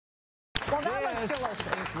because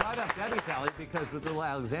it's right up Debbie's alley, because with little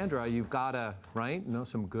Alexandra, you've got to, right, know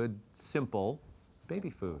some good, simple baby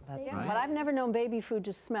food. That's right. But I've never known baby food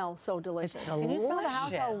to smell so delicious. It's Can you smell the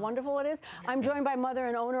house, how wonderful it is? I'm joined by mother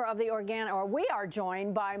and owner of the organic, or we are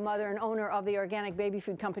joined by mother and owner of the organic baby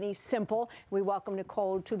food company, Simple. We welcome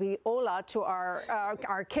Nicole Tubiola to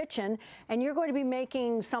our kitchen, and you're going to be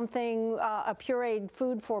making something, a pureed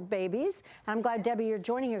food for babies. And I'm glad, Debbie, you're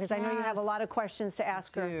joining here, because I know you have a lot of questions to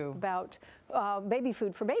ask her about baby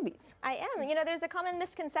food for babies. I am. You know, there's a common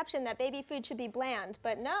misconception that baby food should be bland,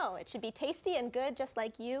 but no, it should be tasty and good, just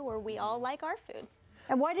like you or we all like our food.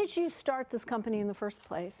 And why did you start this company in the first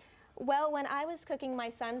place? Well, when I was cooking my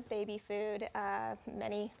son's baby food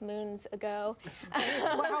many moons ago.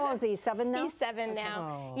 How old is he, 7 now? He's 7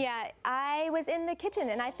 now. Oh. Yeah, I was in the kitchen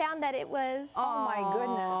and I found that it was... Oh, my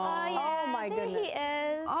goodness. Oh, yeah, oh my there goodness. he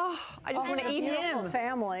is. Oh, I just want to eat him.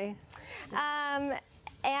 Family.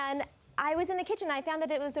 And I was in the kitchen, I found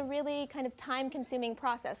that it was a really kind of time-consuming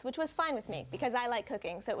process, which was fine with me because I like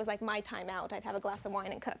cooking, so it was like my time out. I'd have a glass of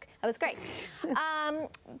wine and cook. That was great.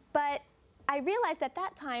 But I realized at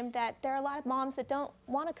that time that there are a lot of moms that don't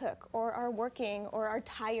want to cook or are working or are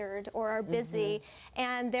tired or are busy,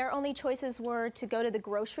 and their only choices were to go to the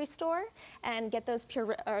grocery store and get those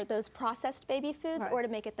those processed baby foods or to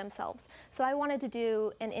make it themselves. So I wanted to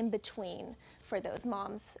do an in-between for those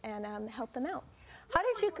moms and help them out. How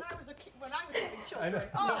did you? When I was having children.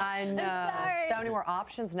 I know. So many more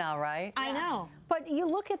options now, right? I know. But you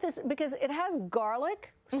look at this because it has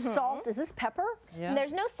garlic, salt. Is this pepper? Yeah.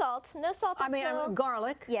 There's no salt. No salt. I mean,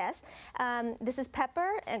 garlic. Yes. This is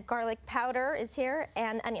pepper, and garlic powder is here,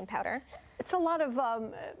 and onion powder. It's a lot of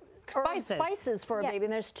spices for a baby.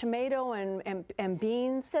 And there's tomato and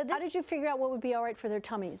beans. So how did you figure out what would be all right for their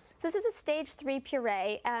tummies? So this is a stage 3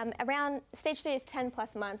 puree. Around stage 3 is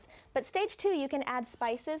 10+ months. But stage 2, you can add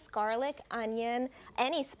spices, garlic, onion,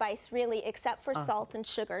 any spice really, except for salt and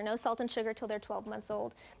sugar. No salt and sugar till they're 12 months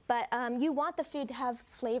old. But you want the food to have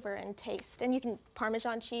flavor and taste. And you can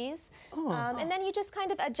Parmesan cheese. And then you just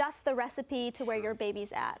kind of adjust the recipe to where your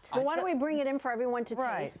baby's at. Well, why don't we bring it in for everyone to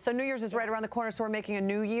taste? So New Year's is right around the corner, so we're making a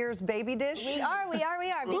New Year's baby dish? We are,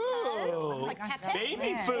 because... Ooh, like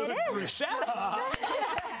baby food bruschetta.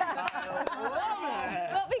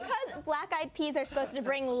 Well, because black-eyed peas are supposed to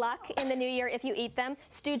bring luck in the new year if you eat them,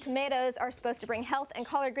 stewed tomatoes are supposed to bring health, and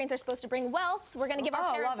collard greens are supposed to bring wealth, we're going to give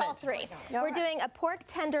our parents all three. We're doing a pork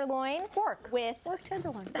tenderloin with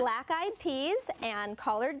black-eyed peas and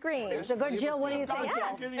collard greens. So good, Jill, what do you think,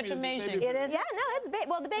 Jill? It's amazing. It is? Yeah, no, it's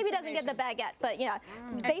well, the baby doesn't get the baguette, but yeah,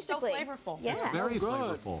 basically. It's so flavorful. Yeah. It's very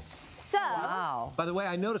flavorful. So, by the way,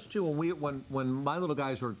 I noticed too when my little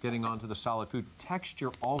guys were getting onto the solid food,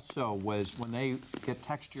 texture also was when they get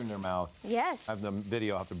texture in their mouth. Yes. I have the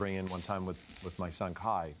video I have to bring in one time with my son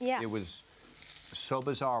Kai. Yeah. It was so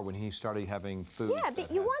bizarre when he started having food. Yeah,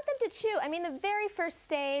 but you want them to chew. I mean, the very first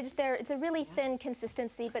stage, it's a really thin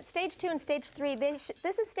consistency, but stage 2 and stage 3, this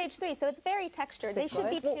is stage 3, so it's very textured. They should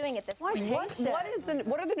be chewing at this point. What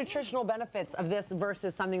are the nutritional benefits of this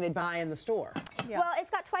versus something they buy in the store? Yeah. Well, it's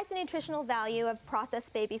got twice the nutritional value of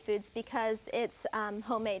processed baby foods because it's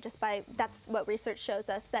homemade. That's what research shows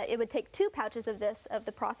us, that it would take 2 pouches of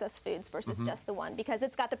the processed foods versus just the 1, because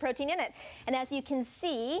it's got the protein in it. And as you can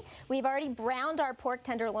see, we've already browned our pork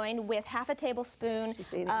tenderloin with half a tablespoon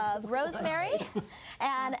of rosemary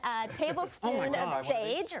and a tablespoon of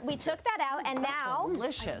sage. We took that out, and now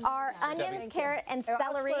our onions, carrot, and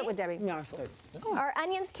celery. Our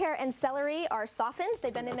onions, carrot, and celery are softened.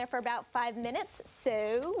 They've been in there for about 5 minutes.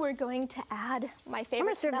 So we're going to add my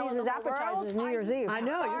favorite smell in the world. Appetizers New Year's Eve. I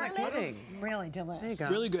know, you're not kidding. Really delicious. There you go.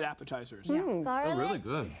 Really good appetizers. Garlic, They're really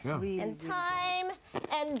good. Yeah. and thyme,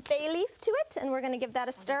 and bay leaf to it, and we're going to give that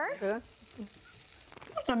a stir.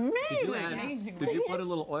 That's amazing. Did you put a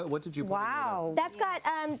little oil? What did you put? Wow. That's got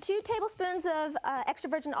 2 tablespoons of extra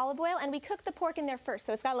virgin olive oil, and we cooked the pork in there first,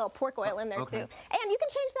 so it's got a little pork oil in there too. And you can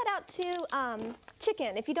change that out to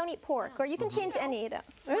chicken if you don't eat pork, or you can change any of them.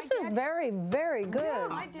 This is very, very good. Yeah,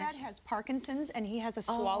 my dad has Parkinson's, and he has a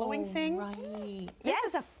swallowing thing. Right. This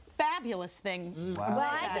is a fabulous thing. Wow.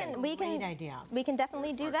 Well, we can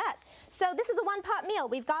definitely do that. So this is a 1-pot meal.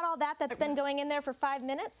 We've got all that's been going in there for 5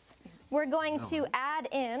 minutes. We're going to add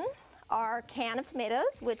in our can of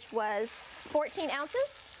tomatoes, which was 14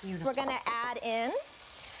 ounces. We're going to add in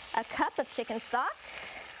a cup of chicken stock.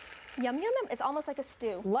 Yum, yum, yum. It's almost like a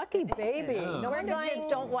stew. Lucky baby. Yeah. No wonder kids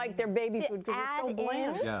don't like their baby food because it's so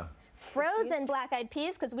bland. Yeah. Frozen black-eyed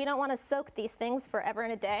peas, because we don't want to soak these things forever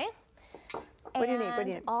and a day. What do you need? What do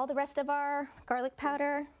you need? All the rest of our garlic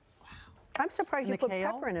powder. I'm surprised you put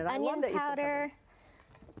pepper in it. I love Onion that powder.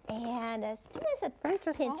 And there's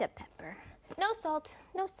a pinch of pepper. No salt,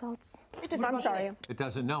 no salts. I'm sorry. It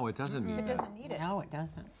doesn't. No, it doesn't need It that. doesn't need it. No, it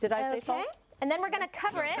doesn't. Did I say Okay, salt? and then we're gonna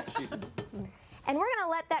cover it. And we're gonna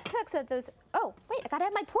let that cook so those, oh, wait, I gotta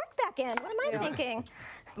have my pork back in. What am I thinking?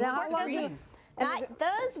 Now, how Pork long goes-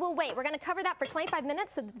 those will wait. We're gonna cover that for 25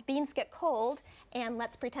 minutes so the beans get cold. And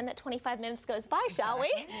let's pretend that 25 minutes goes by, shall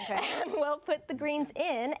we? Okay. And we'll put the greens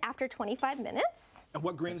in after 25 minutes. And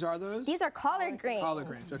what greens are those? These are collard greens. Collard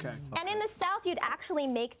greens, okay. And in the South, you'd actually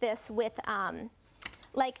make this with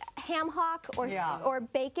like ham hock or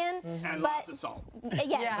bacon. And but, lots of salt. Yes.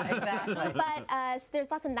 Yeah, exactly. But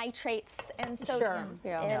there's lots of nitrates and sodium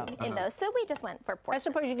in those. So we just went for pork. I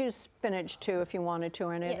suppose you could use spinach too if you wanted to,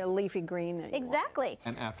 and a leafy green. That you want. Exactly.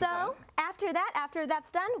 And after that? After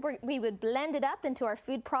that's done, we would blend it up into our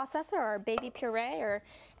food processor or our baby puree or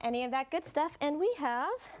any of that good stuff, and we have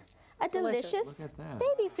a delicious Look at that.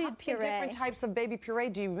 baby food How many puree. different types of baby puree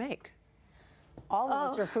do you make? All of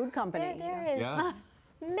it's your food company. There is Yeah.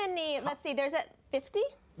 many. Let's see. There's 50.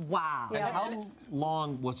 Wow. And how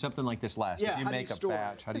long will something like this last? Yeah, if you how do you make a store it?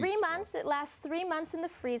 batch, how do you 3 store months. It lasts 3 months in the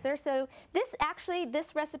freezer. So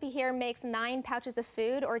this recipe here makes 9 pouches of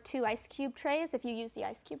food or 2 ice cube trays if you use the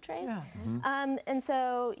ice cube trays. Yeah. And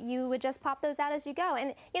so you would just pop those out as you go.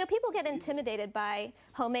 And you know, people get intimidated by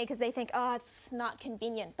homemade because they think, oh, it's not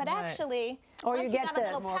convenient. But Right. actually, Or you once get got a this.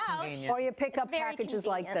 little More pouch, convenient. Or you pick up very packages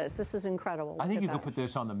like convenient. this. This is incredible. I think Look you at could that. put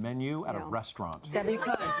this on the menu at a restaurant. Debbie,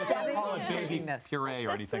 Just don't call it baby Goodness. puree or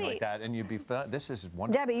So anything like sweet. that, and you'd be. This is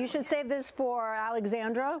wonderful. Debbie, you should save this for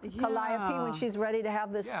Alexandra Calliope when she's ready to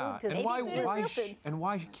have this Yeah, food. 'cause and why? food is real sh- food. And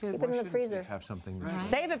why, kid? Keep it Why in the shouldn't freezer. kids have something? This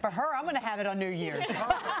Save it for her. I'm going to have it on New Year's.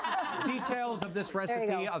 Details of this you recipe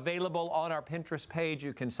go. available on our Pinterest page.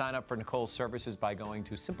 You can sign up for Nicole's services by going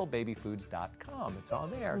to simplebabyfoods.com. It's all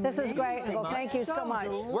there. This is great, Nicole. Thank you so much.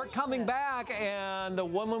 We're coming back, and the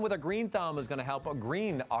woman with a green thumb is going to help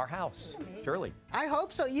green our house. Shirley. I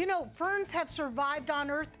hope so. You know, ferns have survived on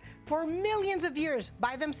Earth for millions of years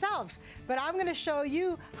by themselves. But I'm going to show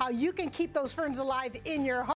you how you can keep those ferns alive in your home.